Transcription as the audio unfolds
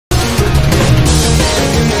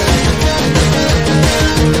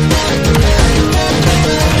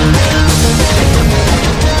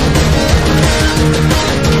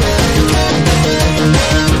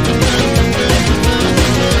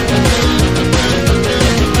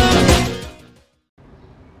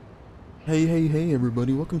Hey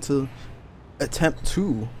everybody, welcome to attempt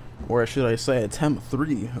 2, or should I say attempt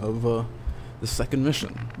 3 of the second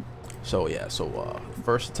mission. So yeah,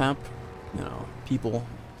 first attempt, people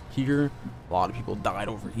here, a lot of people died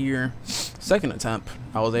over here. Second attempt,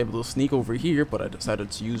 I was able to sneak over here, but I decided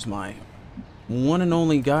to use my one and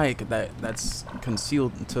only guy that's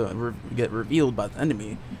concealed to get revealed by the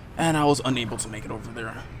enemy, and I was unable to make it over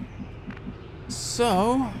there.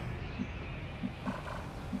 So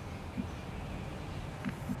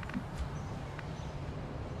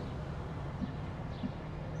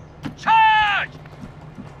charge!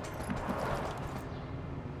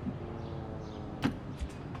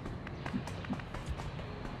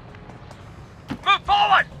 Move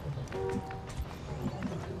forward!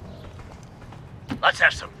 Let's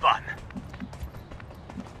have some fun.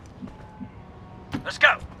 Let's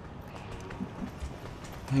go.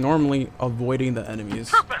 normally avoiding the enemies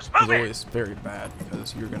Troopers, is move in. always very bad,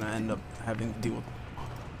 because you're gonna end up having to deal with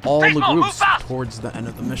all the Baseball, move groups fast. towards the end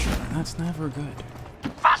of the mission, and that's never good.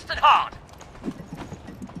 Fast and hard.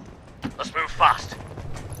 Let's move fast.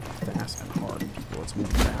 Fast and hard, people. Let's move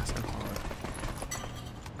fast and hard.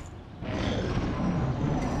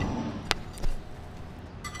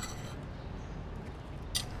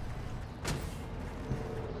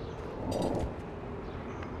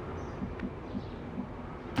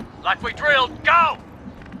 Like we drilled, go!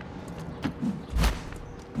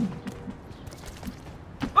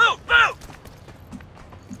 Move, move!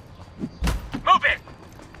 Move in!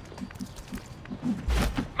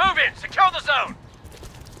 Move in, secure the zone!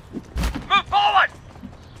 Move forward!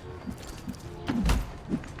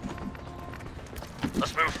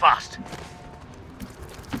 Let's move fast.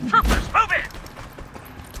 Troopers, move in!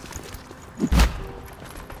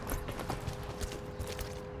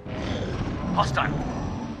 Hostile.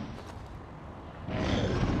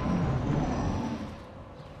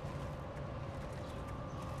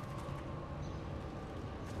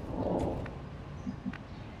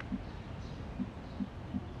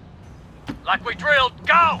 Like we drilled,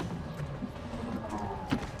 go!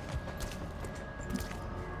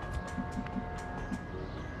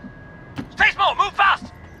 Stay small, move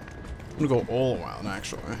fast! I'm gonna go all around,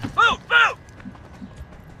 actually. Move, move!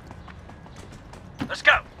 Let's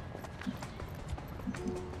go!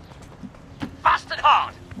 Fast and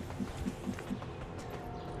hard!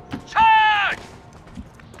 Charge!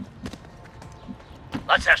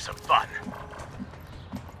 Let's have some fun.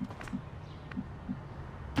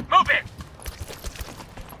 Move it!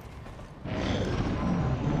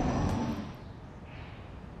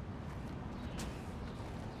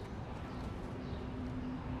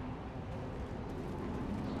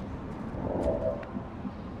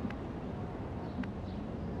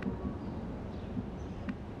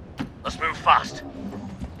 Let's move fast.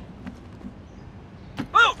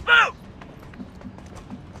 Move, move!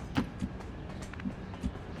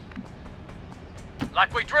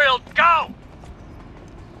 Like we drilled, go!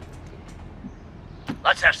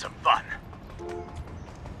 Let's have some fun.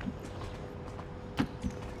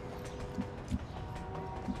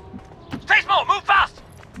 Stay small, move fast!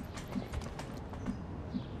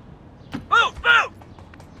 Move, move!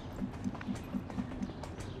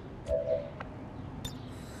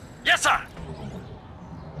 Yes, sir!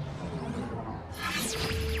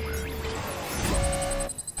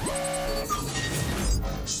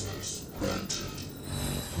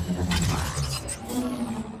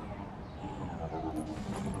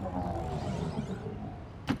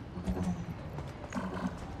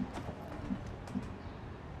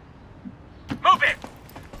 Move it!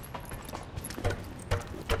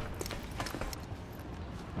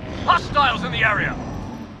 Hostiles in the area!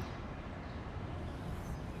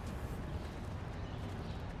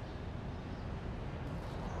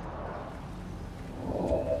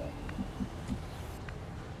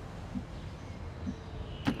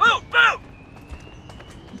 Move, move!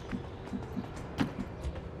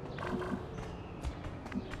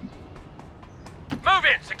 Move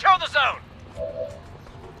in, secure the zone!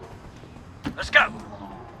 Let's go!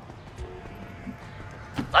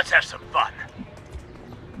 Let's have some fun.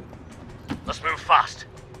 Let's move fast.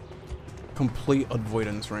 Complete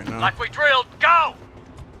avoidance right now. Like we drilled, go!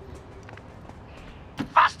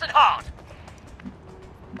 Fast and hard!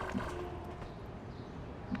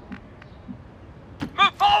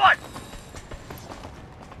 Move forward!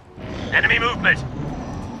 Enemy movement!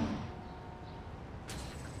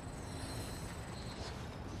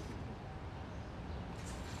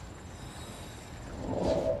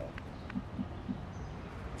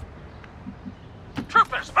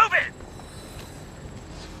 Troopers, move in!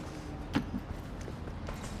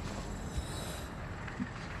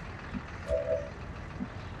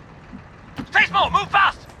 There's more! Move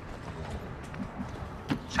fast!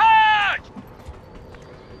 Charge!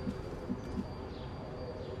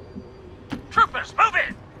 Troopers, move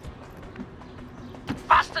in!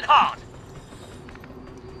 Fast and hard!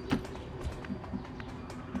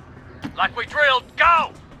 Like we drilled,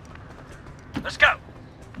 go! Let's go!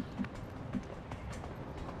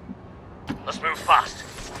 Let's move fast.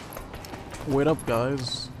 Wait up,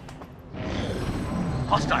 guys.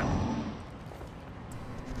 Hostile.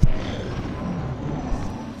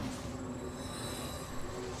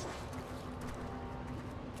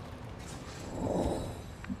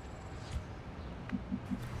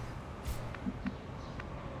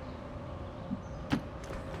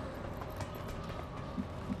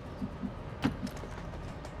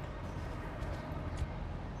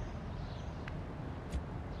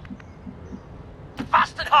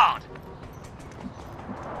 Fast and hard.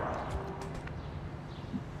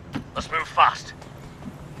 Let's move fast.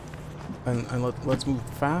 And let's move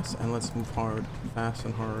fast and let's move hard. Fast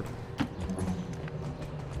and hard.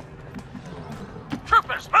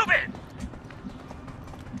 Troopers, move in!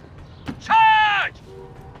 Charge!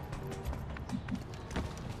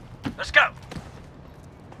 Let's go.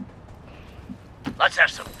 Let's have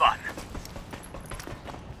some fun.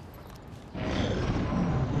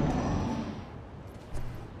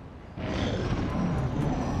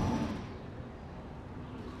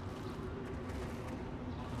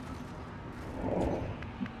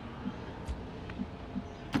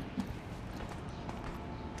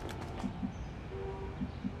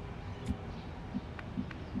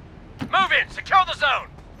 Move in! Secure the zone!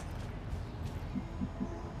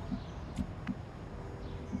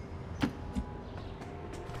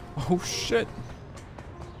 Oh shit!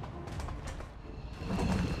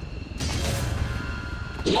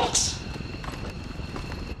 Yes.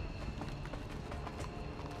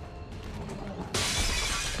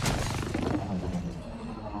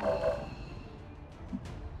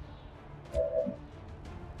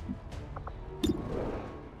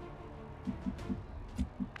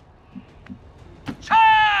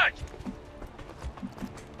 Charge!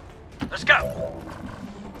 Let's go!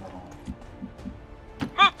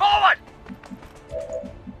 Move forward!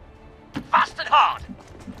 Fast and hard!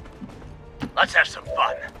 Let's have some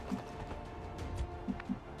fun.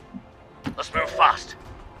 Let's move fast.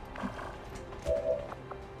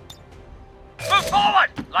 Move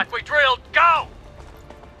forward! Like we drilled, go!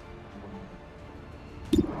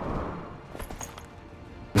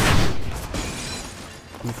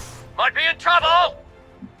 Might be in trouble!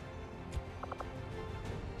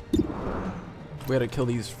 We gotta kill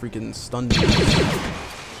these freaking stun dudes.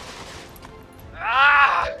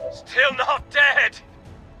 Ah! Still not dead!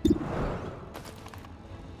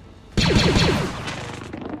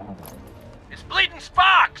 It's bleeding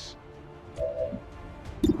sparks!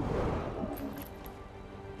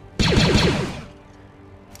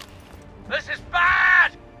 This is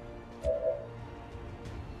bad!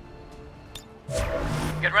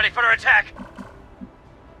 Get ready for an attack!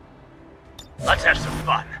 Let's have some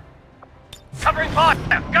fun! Covering fire!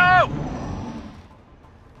 Go!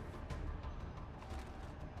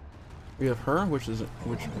 We have her, which is oh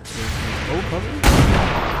cover.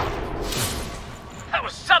 That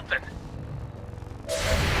was something!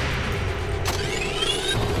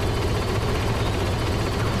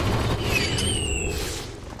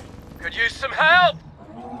 Could use some help!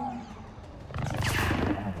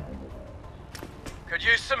 Could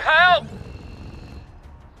use some help!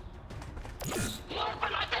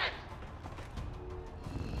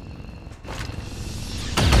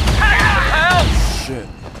 Help! Shit.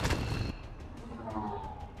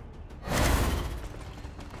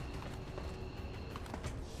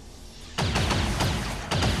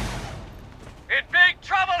 In big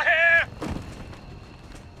trouble here!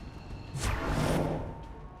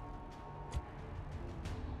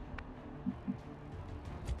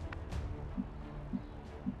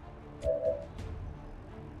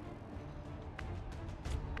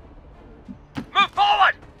 Move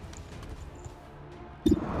forward!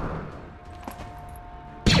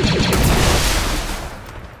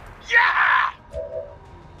 Yeah!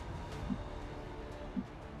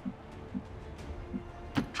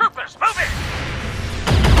 Troopers, move it!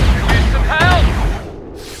 Could use some help!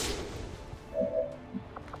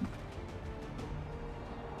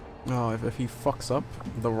 Oh, if he fucks up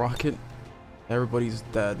the rocket, everybody's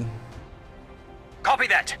dead. Copy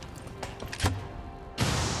that!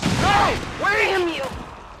 No! Wait! Damn you!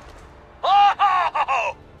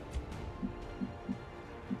 Oh!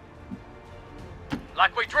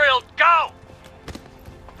 Like we drilled, go!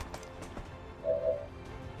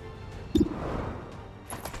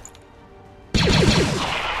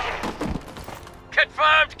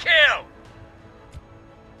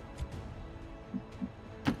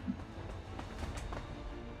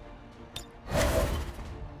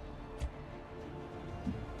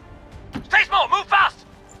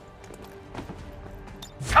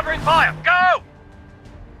 fire! Go!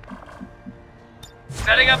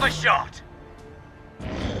 Setting up a shot.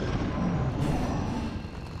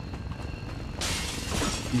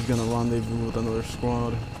 He's gonna rendezvous with another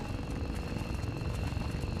squad.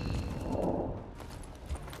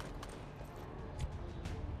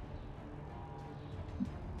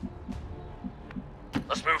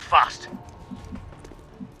 Let's move fast.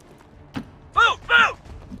 Move! Move!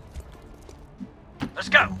 Let's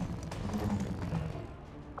go.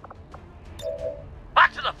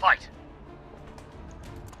 Back to the fight.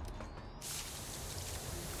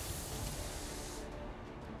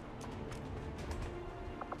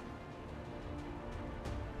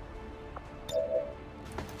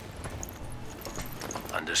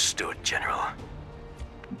 Understood, General.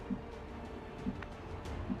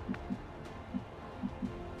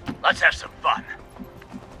 Let's have some fun.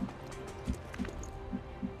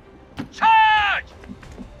 Charge!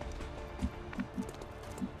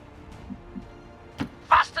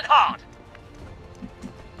 Fast and hard.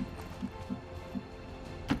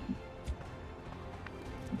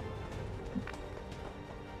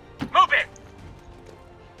 Move it!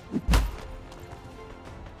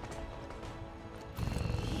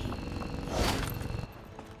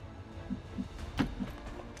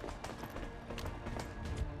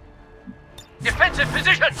 Defensive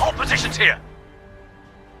position! All positions here!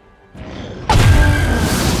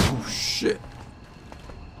 Oh shit.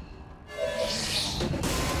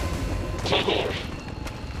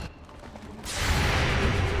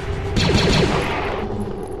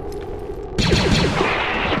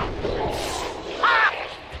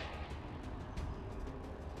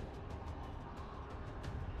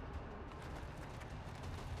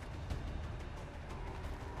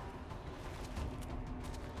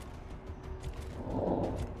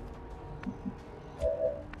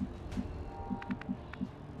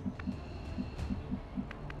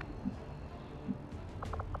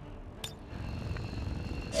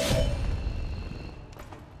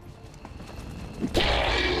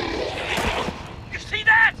 You see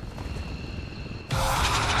that?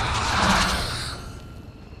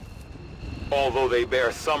 Although they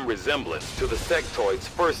bear some resemblance to the sectoids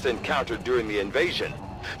first encountered during the invasion,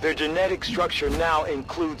 their genetic structure now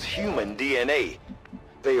includes human DNA.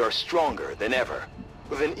 They are stronger than ever,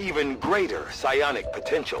 with an even greater psionic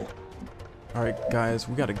potential. Alright guys,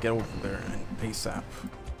 we gotta get over there and ASAP.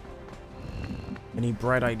 Any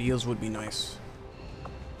bright ideas would be nice.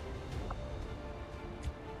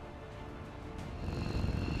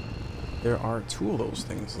 There are two of those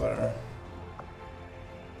things there.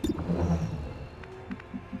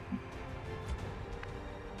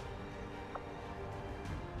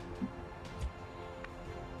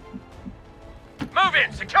 Move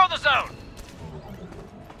in! Secure the zone!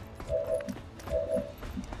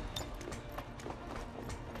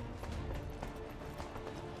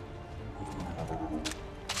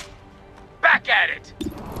 Back at it!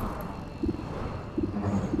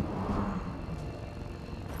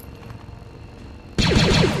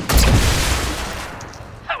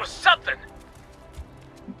 That was something!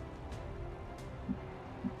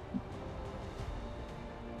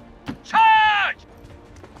 Charge!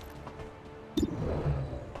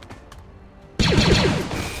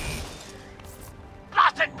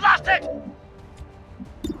 Blast it! Blast it!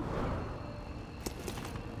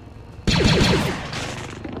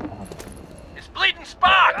 It's bleeding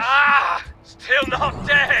sparks! Ah! Still not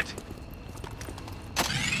dead!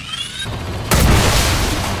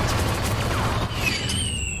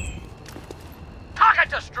 Target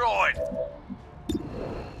destroyed!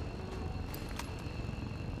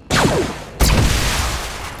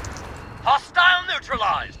 Hostile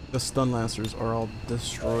neutralized! The stun lancers are all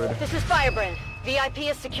destroyed. This is Firebrand. VIP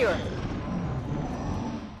is secure.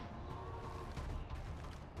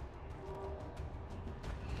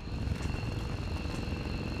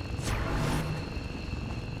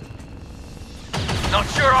 Not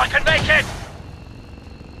sure I can make it!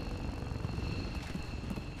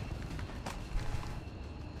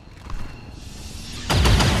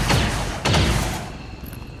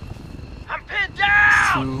 I'm pinned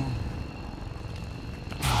down! Two.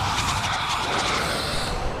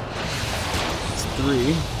 It's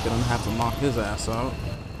three. Gonna have to knock his ass out.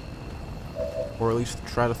 Or at least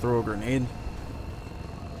try to throw a grenade.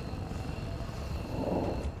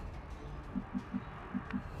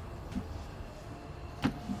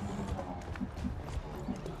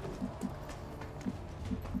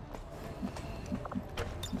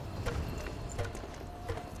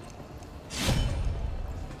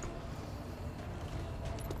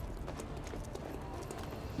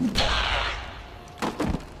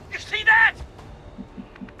 You see that?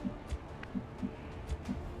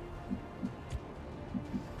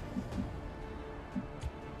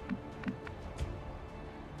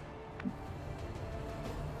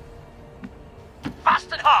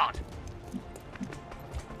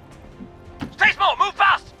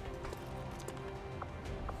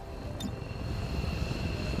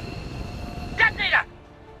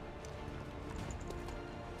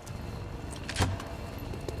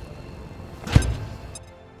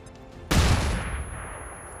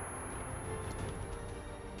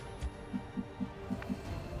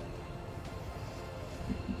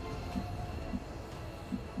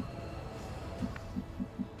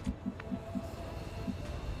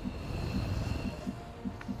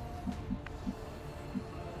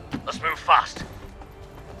 Let's move fast.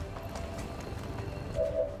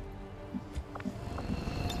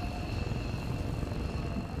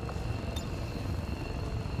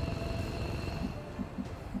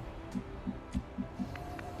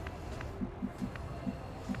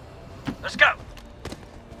 Let's go.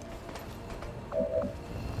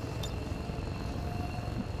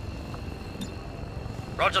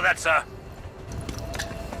 Roger that, sir.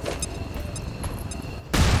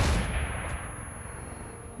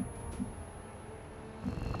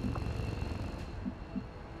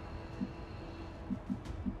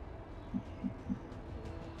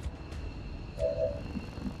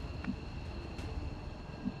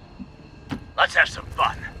 Let's have some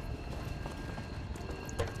fun.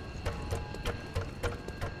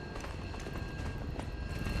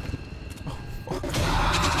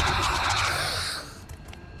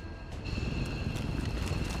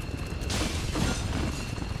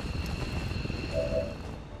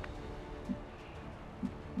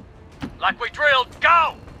 Like we drilled,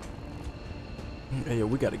 go! Hey,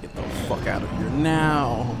 we gotta get the fuck out of here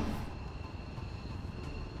now.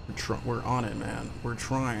 We're on it, man. We're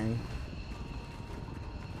trying.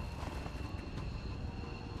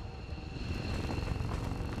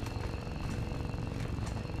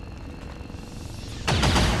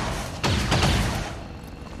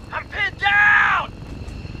 I'm pinned down!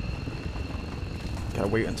 Gotta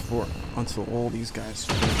wait until all these guys.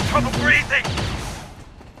 Trouble breathing!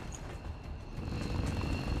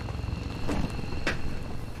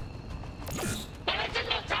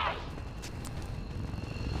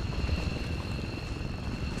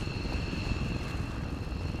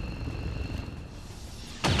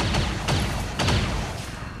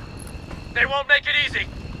 They won't make it easy.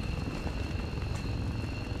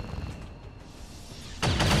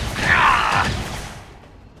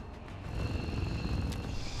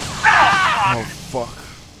 Oh fuck.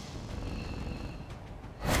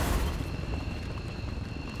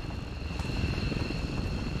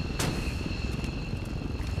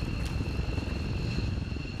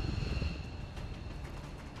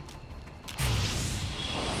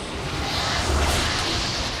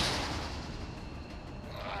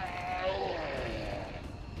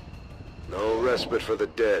 No respite for the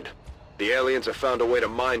dead. The aliens have found a way to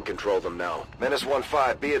mind control them now. Menace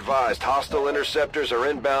 1-5, be advised, hostile interceptors are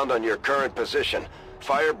inbound on your current position.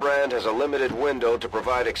 Firebrand has a limited window to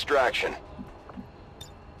provide extraction.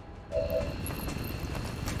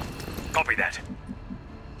 Copy that.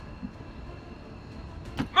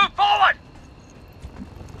 Move forward!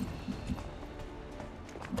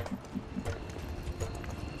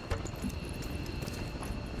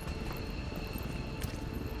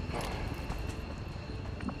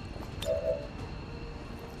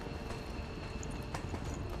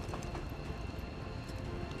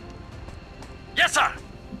 Yes, sir!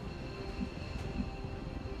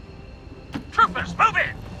 Troopers, move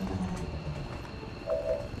in!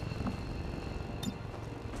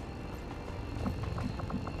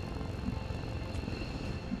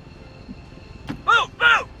 Move,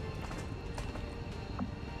 move!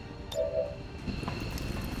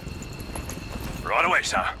 Right away,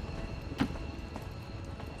 sir.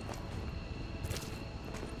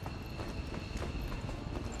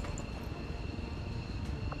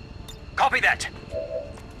 Copy that.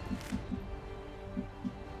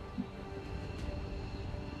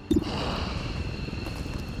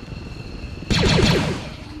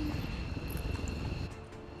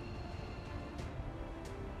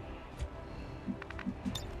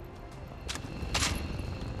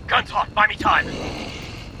 Guns hot, buy me time.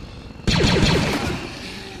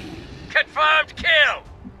 Confirmed kill.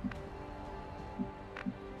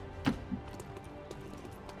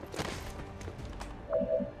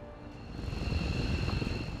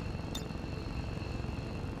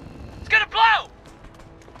 It's gonna blow.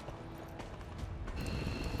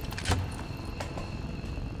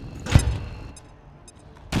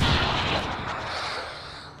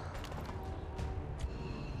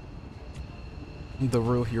 The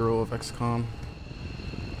real hero of Xcom.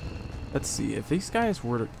 Let's see, if these guys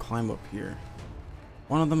were to climb up here,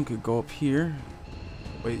 one of them could go up here,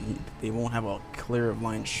 but they won't have a clear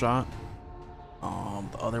line shot.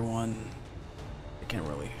 The other one, they can't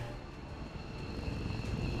really.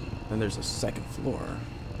 Then there's a second floor.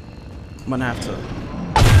 I'm gonna have to.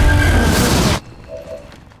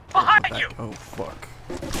 Behind back. you! Oh fuck.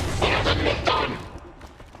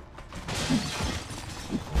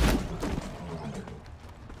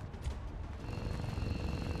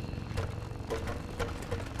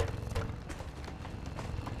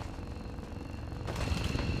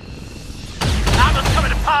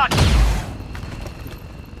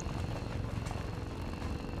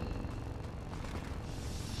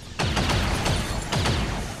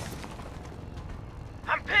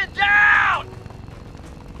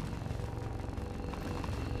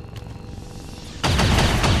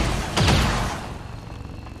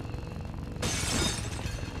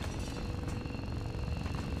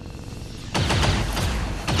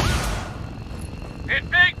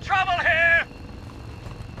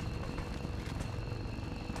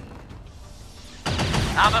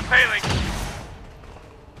 Armor failing.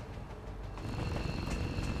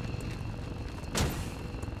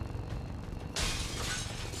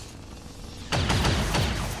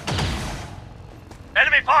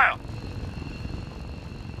 Enemy fire!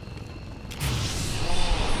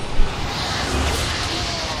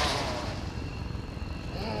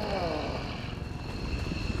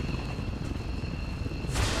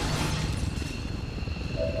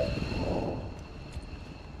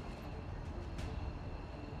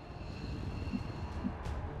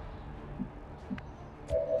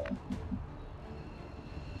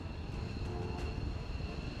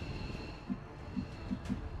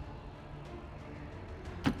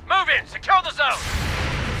 Move in! Secure the zone!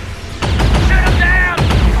 Shoot him down!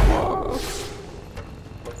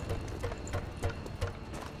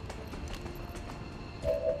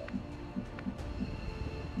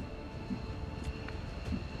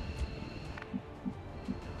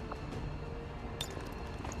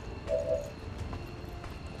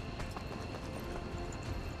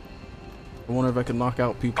 I wonder if I can knock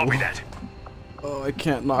out people. Copy that. Oh, I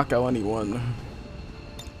can't knock out anyone.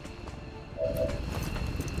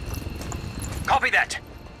 Copy that.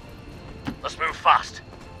 Let's move fast.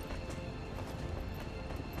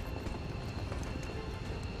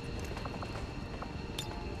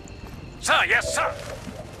 Sir, yes, sir.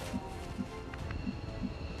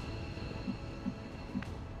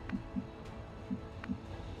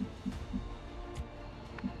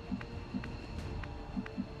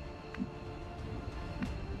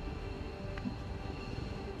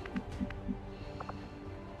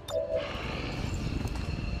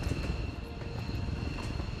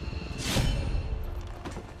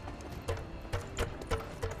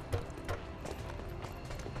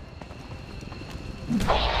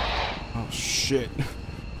 Oh shit.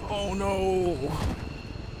 Oh no.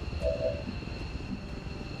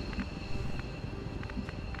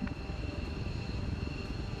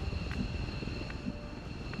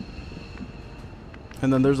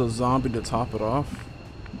 And then there's a zombie to top it off.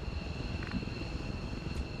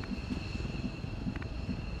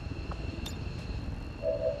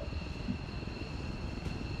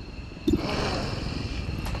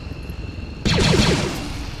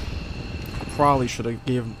 Probably should have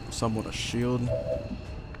gave someone a shield. Move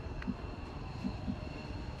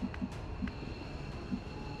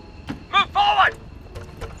forward!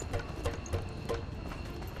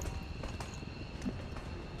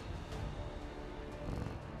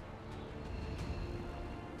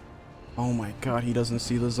 Oh my god, he doesn't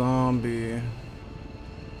see the zombie.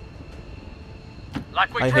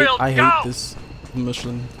 Like we I drilled, hate go! this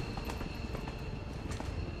mission.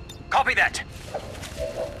 Copy that.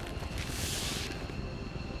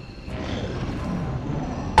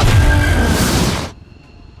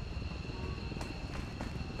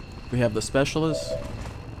 We have the specialist,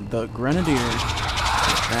 the grenadier,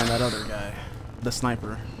 and that other guy, the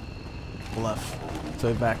sniper, left to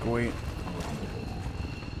evacuate.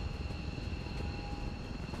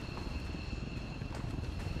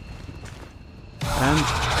 And we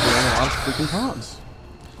have a lot of freaking pods.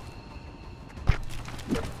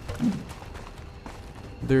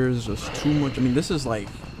 There's just too much. I mean, this is like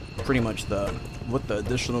pretty much what the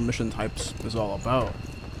additional mission types is all about.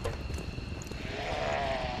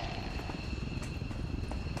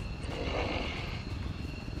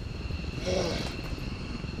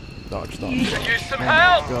 Dodge, dodge. Use some Oh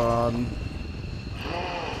help! my god.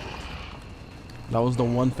 That was the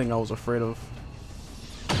one thing I was afraid of.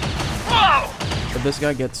 Whoa! If this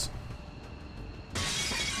guy gets...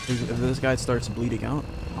 If this guy starts bleeding out,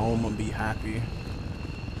 I'm gonna be happy.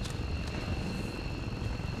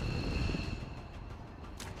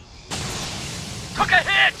 Took a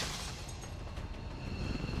hit!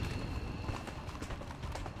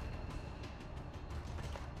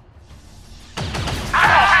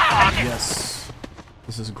 Yes.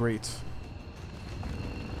 This is great.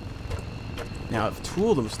 Now, if two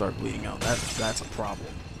of them start bleeding out, that's a problem.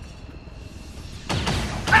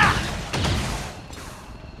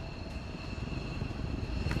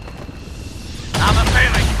 Armor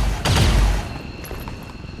failing!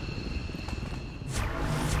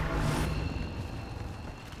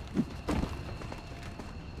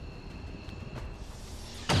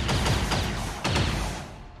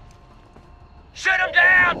 Shoot him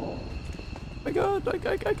down! Oh my god,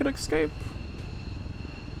 I could escape.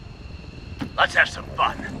 Let's have some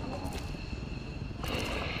fun.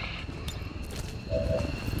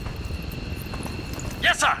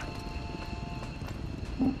 Yes, sir!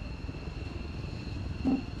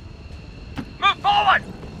 Move forward!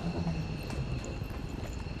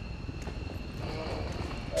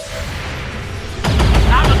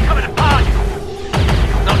 Armor's coming apart!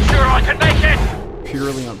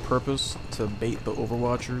 purpose to bait the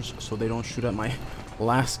Overwatchers so they don't shoot at my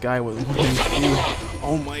last guy with one HP.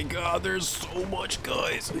 Oh my god, there's so much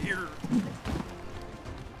guys here.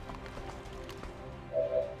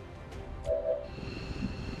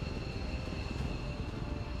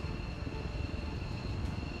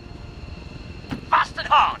 Fast and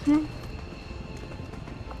hard!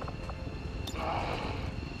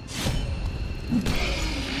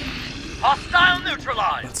 Hostile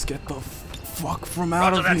neutralized! Let's get the fuck from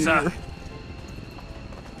out of Roger here. that, sir.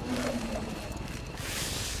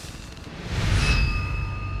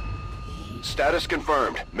 Status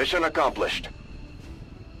confirmed. Mission accomplished.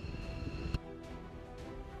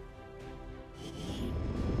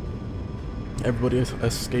 Everybody has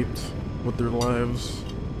escaped with their lives.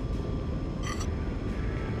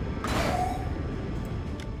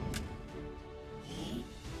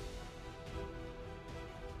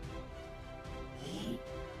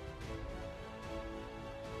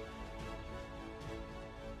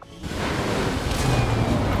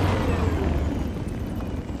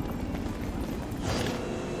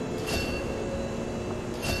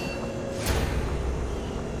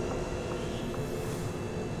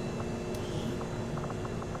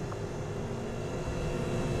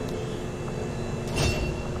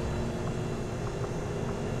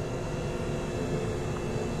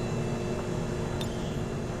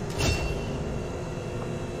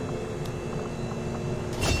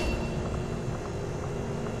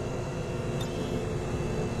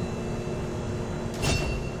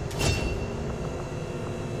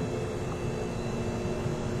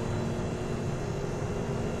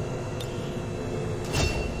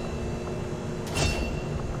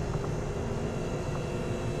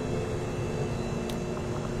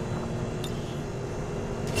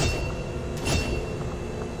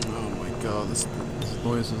 God, this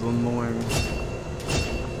noise is annoying.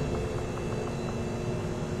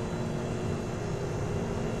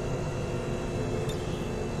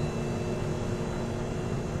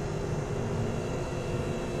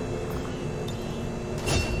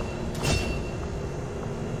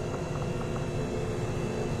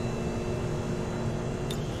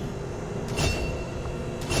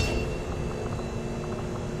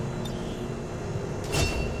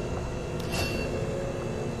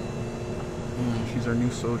 She's our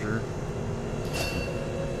new soldier.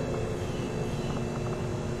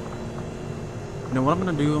 You know what I'm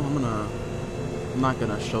gonna do? I'm not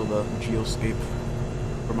gonna show the geoscape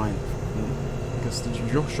for mine, because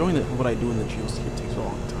showing what I do in the geoscape takes a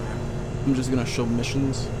long time. I'm just gonna show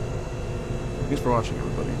missions. Thanks for watching,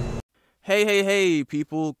 everybody. Hey,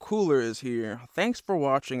 people! Cooler is here. Thanks for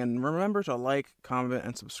watching, and remember to like, comment,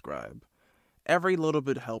 and subscribe. Every little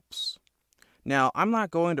bit helps. Now, I'm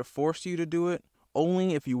not going to force you to do it,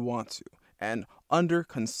 only if you want to, and under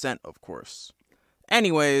consent, of course.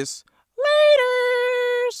 Anyways, later!